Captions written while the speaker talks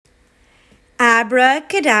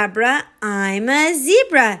Abracadabra, I'm a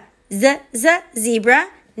zebra. Zebra,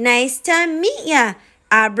 nice to meet ya.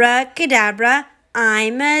 Abracadabra,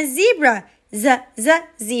 I'm a zebra.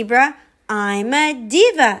 Zebra, I'm a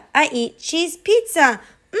diva. I eat cheese pizza.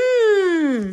 Mmm.